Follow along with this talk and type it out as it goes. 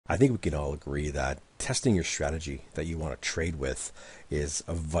I think we can all agree that testing your strategy that you want to trade with is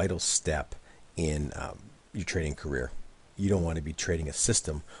a vital step in your trading career. You don't want to be trading a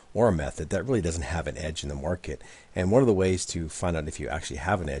system or a method that really doesn't have an edge in the market. And one of the ways to find out if you actually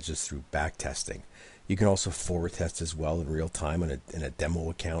have an edge is through back testing. You can also forward test as well in real time in a demo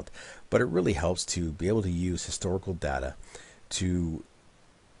account, but it really helps to be able to use historical data to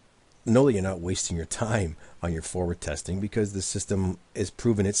know that you're not wasting your time on your forward testing, because the system has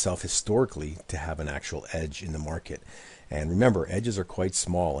proven itself historically to have an actual edge in the market. And remember, edges are quite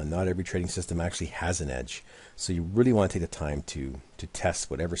small, and not every trading system actually has an edge. So you really want to take the time to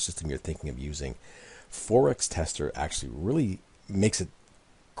test whatever system you're thinking of using. Forex Tester actually really makes it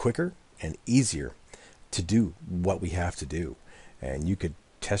quicker and easier to do what we have to do. And you could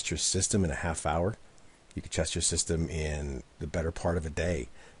test your system in a half hour. You could test your system in the better part of a day.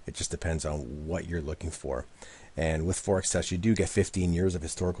 It just depends on what you're looking for. And with Forex Test, you do get 15 years of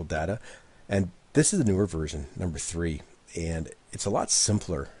historical data. And this is the newer version, number 3. And it's a lot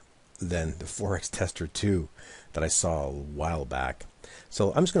simpler than the Forex Tester 2 that I saw a while back.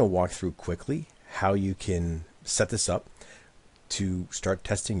 So I'm just going to walk through quickly how you can set this up to start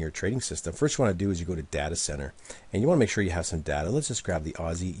testing your trading system. First you want to do is you go to Data Center, and you want to make sure you have some data. Let's just grab the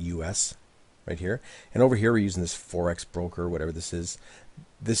Aussie US right here. And over here we're using this Forex broker, whatever this is.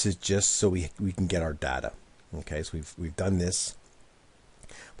 This is just so we can get our data. Okay, so we've done this.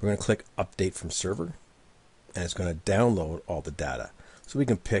 We're going to click Update from Server, and it's going to download all the data. So we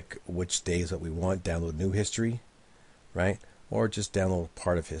can pick which days that we want, download new history, right? Or just download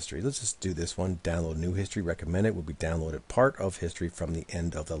part of history. Let's just do this one, download new history. Recommended will be downloaded part of history from the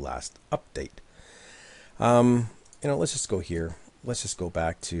end of the last update. Let's just go here. Let's just go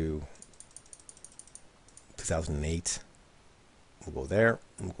back to 2008. We'll go there.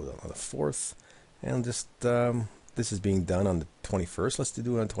 We'll go on the 4th. And just, this is being done on the 21st. Let's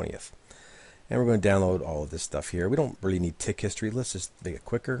do it on the 20th. And we're going to download all of this stuff here. We don't really need tick history. Let's just make it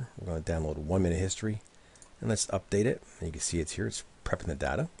quicker. We're going to download 1 minute history. And let's update it. And you can see it's here. It's prepping the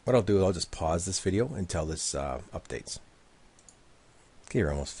data. What I'll do is I'll just pause this video until this updates. Okay,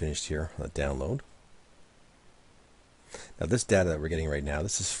 we're almost finished here on the download. Now this data that we're getting right now,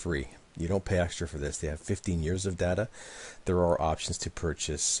 this is free. You don't pay extra for this. They have 15 years of data. There are options to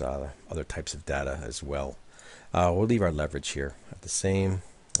purchase other types of data as well. We'll leave our leverage here at the same.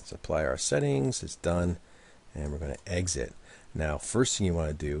 Let's apply our settings. It's done. And we're going to exit. Now, first thing you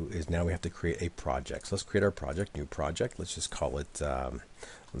want to do is now we have to create a project. So let's create our project, new project. Let's just call it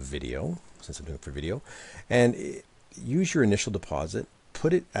video, since I'm doing it for video. And use your initial deposit.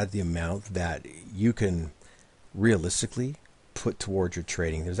 Put it at the amount that you can realistically put towards your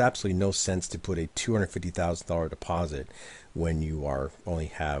trading. There's absolutely no sense to put a $250,000 deposit when you only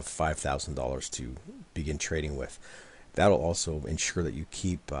have $5,000 to begin trading with. That'll also ensure that you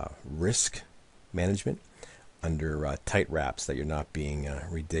keep risk management under tight wraps, that you're not being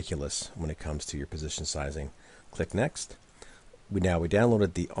ridiculous when it comes to your position sizing. Click next. We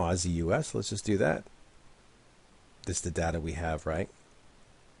downloaded the Aussie US. Let's just do that. This is the data we have, right?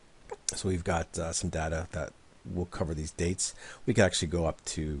 So we've got some data that will cover these dates. We could actually go up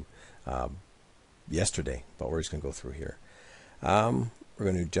to yesterday, but we're just going to go through here. We're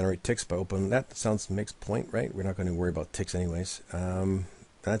going to generate ticks by opening that. Makes point, right? We're not going to worry about ticks anyways.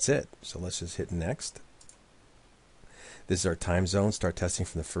 That's it. So let's just hit next. This is our time zone. Start testing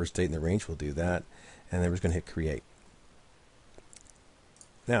from the first date in the range. We'll do that. And then we're just going to hit create.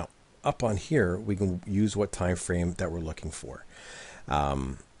 Now, up on here, we can use what time frame that we're looking for.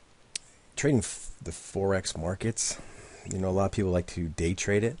 Trading the Forex markets, a lot of people like to day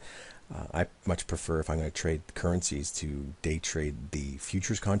trade it. I much prefer, if I'm going to trade currencies, to day trade the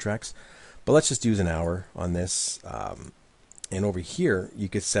futures contracts. But let's just use an hour on this. And over here, you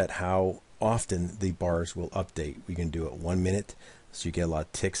could set how often the bars will update. We can do it 1 minute, so you get a lot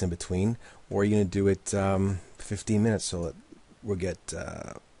of ticks in between, or you're going to do it 15 minutes, so that we'll get,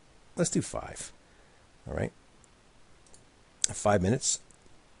 let's do 5. All right, 5 minutes,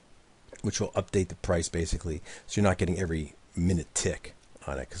 which will update the price basically, so you're not getting every minute tick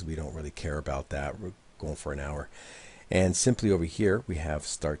on it, because we don't really care about that. We're going for an hour. And simply over here we have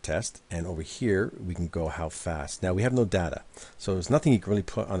start test, and over here we can go how fast. Now we have no data, so there's nothing you can really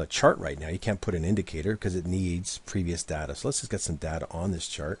put on the chart right now. You can't put an indicator because it needs previous data. So let's just get some data on this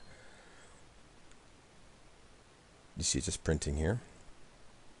chart. You see it's just printing here.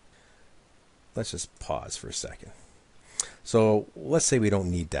 Let's just pause for a second. So let's say we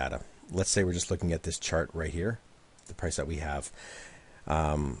don't need data. Let's say we're just looking at this chart right here, the price that we have.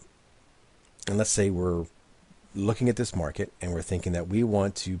 And let's say we're looking at this market and we're thinking that we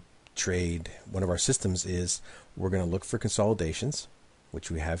want to trade. One of our systems is we're going to look for consolidations, which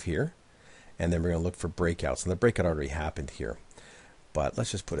we have here. And then we're going to look for breakouts. And the breakout already happened here. But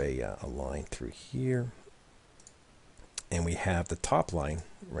let's just put a line through here. And we have the top line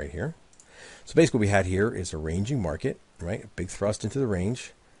right here. So basically what we had here is a ranging market, right? A big thrust into the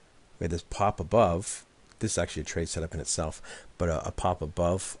range. We had this pop above. This is actually a trade setup in itself. But a pop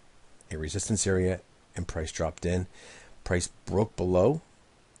above a resistance area, and price dropped in. Price broke below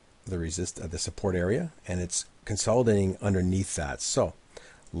the support area, and it's consolidating underneath that. So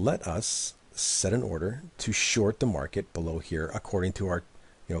let us set an order to short the market below here according to our,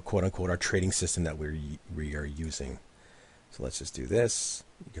 quote unquote, our trading system that we are using. So let's just do this.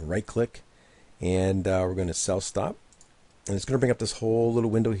 You can right click, and we're going to sell stop, and it's going to bring up this whole little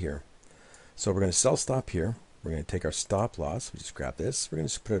window here. So we're going to sell stop here. We're going to take our stop loss. We just grab this. We're going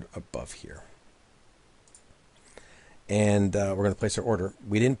to just put it above here. And we're going to place our order.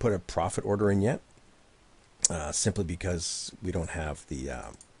 We didn't put a profit order in yet, simply because we don't have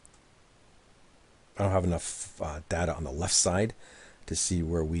I don't have enough data on the left side to see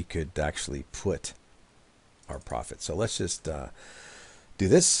where we could actually put our profit. So let's just do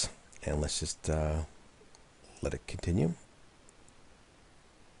this, and let's just let it continue.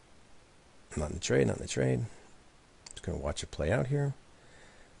 Not in the trade, not in the trade. Just going to watch it play out here.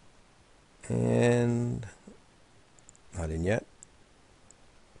 And not in yet.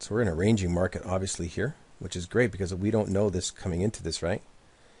 So we're in a ranging market, obviously, here, which is great because we don't know this coming into this, right?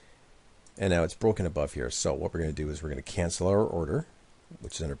 And now it's broken above here. So what we're going to do is we're going to cancel our order,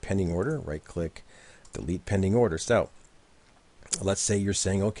 which is under pending order. Right click, delete pending order. So let's say you're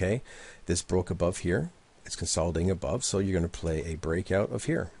saying, okay, this broke above here. It's consolidating above. So you're going to play a breakout of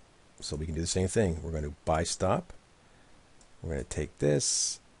here. So we can do the same thing. We're going to buy stop. We're going to take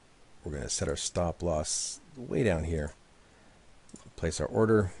this. We're going to set our stop loss way down here. Place our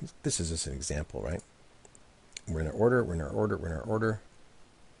order. This is just an example, right? We're in our order, we're in our order, we're in our order.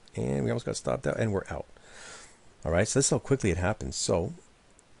 And we almost got stopped out, and we're out. All right, so this is how quickly it happens. So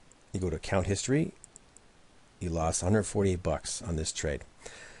you go to account history. You lost 148 bucks on this trade.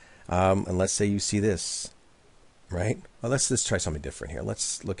 And let's say you see this, right? Well, let's just try something different here.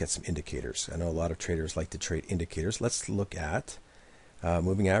 Let's look at some indicators. I know a lot of traders like to trade indicators. Let's look at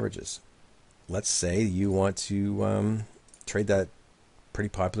moving averages. Let's say you want to trade that pretty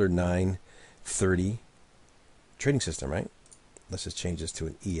popular 930 trading system, right? Let's just change this to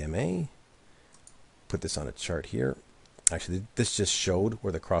an EMA. Put this on a chart here. Actually, this just showed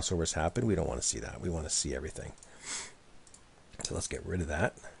where the crossovers happen. We don't want to see that. We want to see everything. So let's get rid of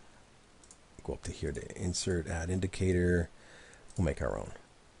that. Go up to here to insert, add indicator. We'll make our own.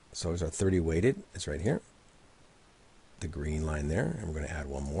 So there's our 30 weighted. It's right here. The green line there. And we're going to add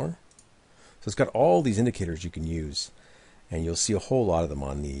one more. So it's got all these indicators you can use. And you'll see a whole lot of them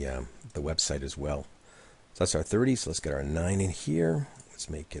on the website as well. So that's our 30. So let's get our 9 in here. Let's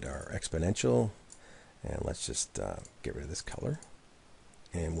make it our exponential. And let's just get rid of this color.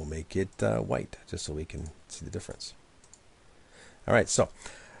 And we'll make it white, just so we can see the difference. All right, so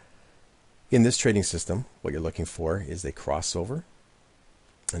in this trading system, what you're looking for is a crossover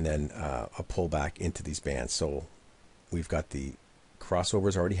and then a pullback into these bands. So we've got the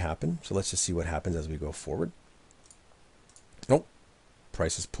crossovers already happen. So let's just see what happens as we go forward. Nope,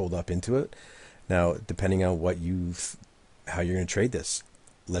 price is pulled up into it. Now, depending on how you're going to trade this,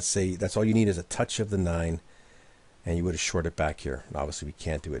 let's say that's all you need is a touch of the 9, and you would have shorted back here. Obviously, we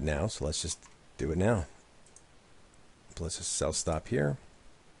can't do it now, so let's just do it now. So let's just sell stop here.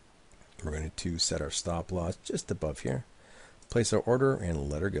 We're going to set our stop loss just above here. Place our order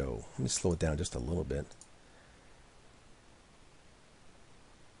and let her go. Let me slow it down just a little bit.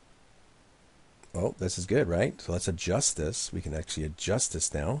 Oh, this is good, right? So let's adjust this. We can actually adjust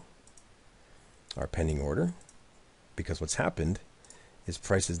this now. Our pending order. Because what's happened is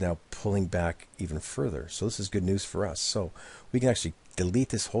price is now pulling back even further. So this is good news for us. So we can actually delete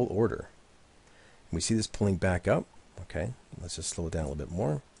this whole order. We see this pulling back up. Okay, let's just slow it down a little bit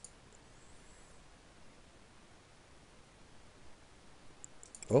more.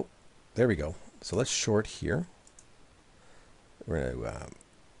 Oh, there we go. So let's short here. We're going to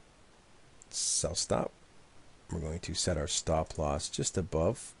sell stop. We're going to set our stop loss just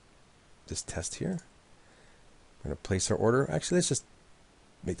above this test here. We're going to place our order. Actually, let's just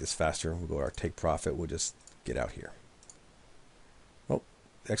make this faster. We'll go to our take profit. We'll just get out here. Oh,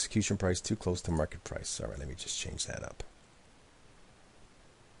 execution price too close to market price. All right, let me just change that up.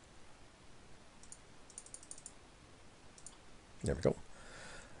 There we go.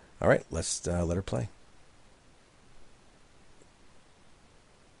 All right, let's let her play.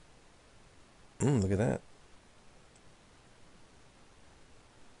 Look at that.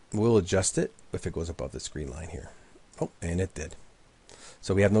 We'll adjust it if it goes above this green line here. Oh, and it did.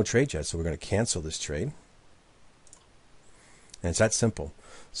 So we have no trade yet. So we're going to cancel this trade. And it's that simple.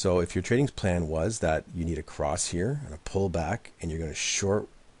 So if your trading plan was that you need a cross here and a pullback, and you're going to short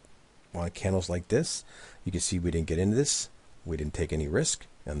on candles like this, you can see we didn't get into this. We didn't take any risk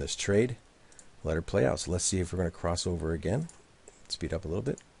on this trade. Let her play out. So let's see if we're going to cross over again. Speed up a little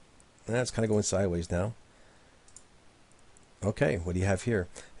bit. And it's kind of going sideways now. Okay, what do you have here?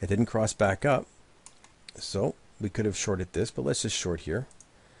 It didn't cross back up. So we could have shorted this, but let's just short here.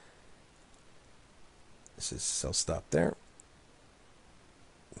 This is sell stop there.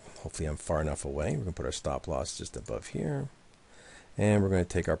 Hopefully I'm far enough away. We're going to put our stop loss just above here. And we're going to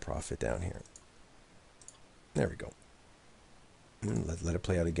take our profit down here. There we go. Let it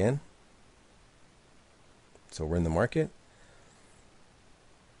play out again. So we're in the market.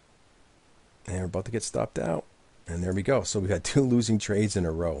 And we're about to get stopped out. And there we go. So we've had 2 losing trades in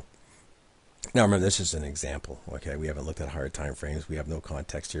a row. Now remember, this is an example. Okay, we haven't looked at higher time frames. We have no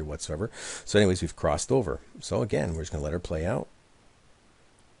context here whatsoever. So anyways, we've crossed over. So again, we're just going to let her play out.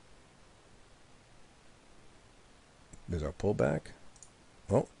 There's our pullback.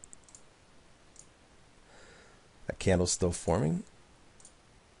 Oh, that candle's still forming.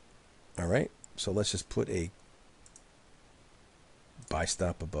 All right, so let's just put a buy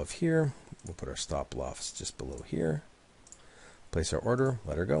stop above here. We'll put our stop loss just below here. Place our order,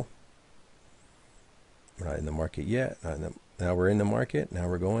 let her go. We're not in the market yet. Now we're in the market. Now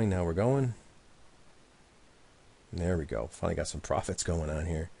we're going. Now we're going. There we go. Finally got some profits going on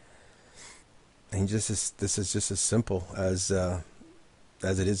here. And this is just as simple as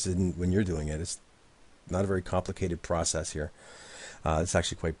it is when you're doing it. It's not a very complicated process here. It's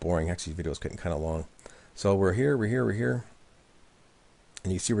actually quite boring. Actually, the video is getting kind of long. So we're here.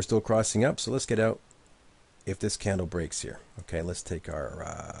 And you see we're still crossing up. So let's get out if this candle breaks here. Okay, let's take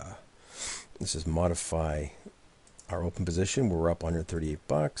our, this is modify our open position. We're up $138.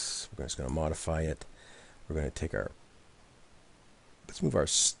 We're just going to modify it. We're going to take our, let's move our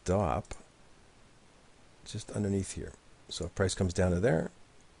stop just underneath here. So if price comes down to there,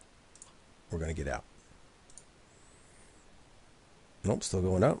 we're going to get out. Nope, still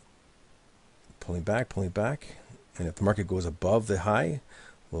going up. Pulling back. And if the market goes above the high,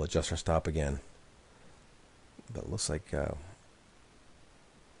 we'll adjust our stop again. But it looks like now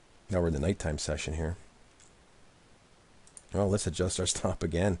we're in the nighttime session here. Well, let's adjust our stop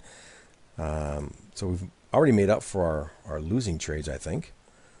again. So we've already made up for our losing trades, I think.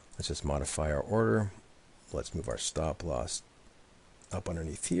 Let's just modify our order. Let's move our stop loss up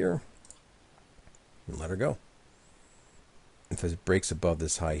underneath here and let her go. If it breaks above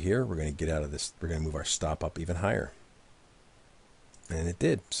this high here, we're going to get out of this. We're going to move our stop up even higher. And it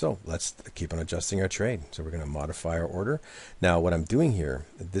did. So let's keep on adjusting our trade. So we're going to modify our order. Now what I'm doing here,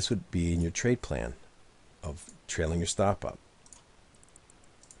 this would be in your trade plan of trailing your stop up.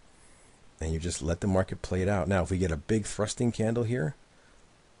 And you just let the market play it out. Now if we get a big thrusting candle here,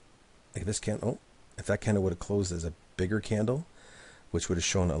 like this candle, if that candle would have closed as a bigger candle, which would have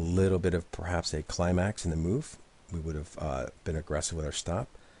shown a little bit of perhaps a climax in the move, we would have been aggressive with our stop.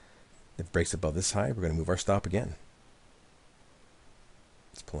 If it breaks above this high, we're going to move our stop again.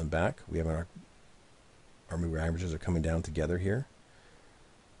 It's pulling back. We have our moving averages are coming down together here.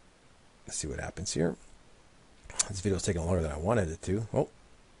 Let's see what happens here. This video is taking longer than I wanted it to. Oh,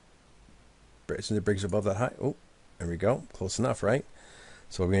 as soon as it breaks above that high, oh, there we go. Close enough, right?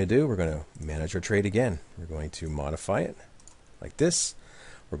 So what we're going to do, we're going to manage our trade again. We're going to modify it like this.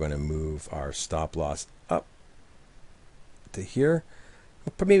 We're going to move our stop loss up to here,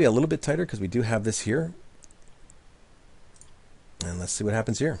 maybe a little bit tighter because we do have this here. And let's see what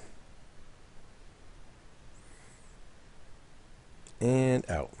happens here. And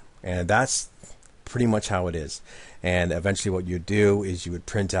out. And that's pretty much how it is. And eventually what you do is you would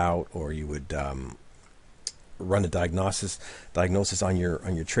print out, or you would run a diagnosis on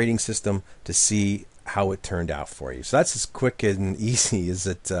your trading system to see how it turned out for you. So that's as quick and easy as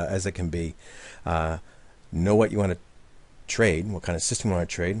it can be. Know what you want to trade, what kind of system you want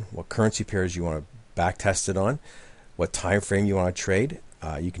to trade, what currency pairs you want to back test it on, what time frame you want to trade.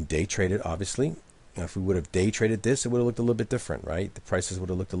 You can day trade it, obviously. Now, if we would have day traded this, it would have looked a little bit different, right? The prices would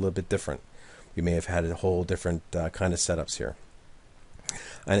have looked a little bit different. We may have had a whole different kind of setups here.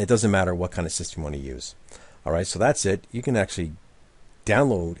 And it doesn't matter what kind of system you want to use. All right, so that's it. You can actually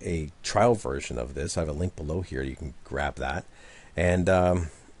download a trial version of this. I have a link below here. You can grab that. And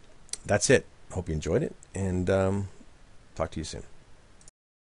that's it. Hope you enjoyed it. And talk to you soon.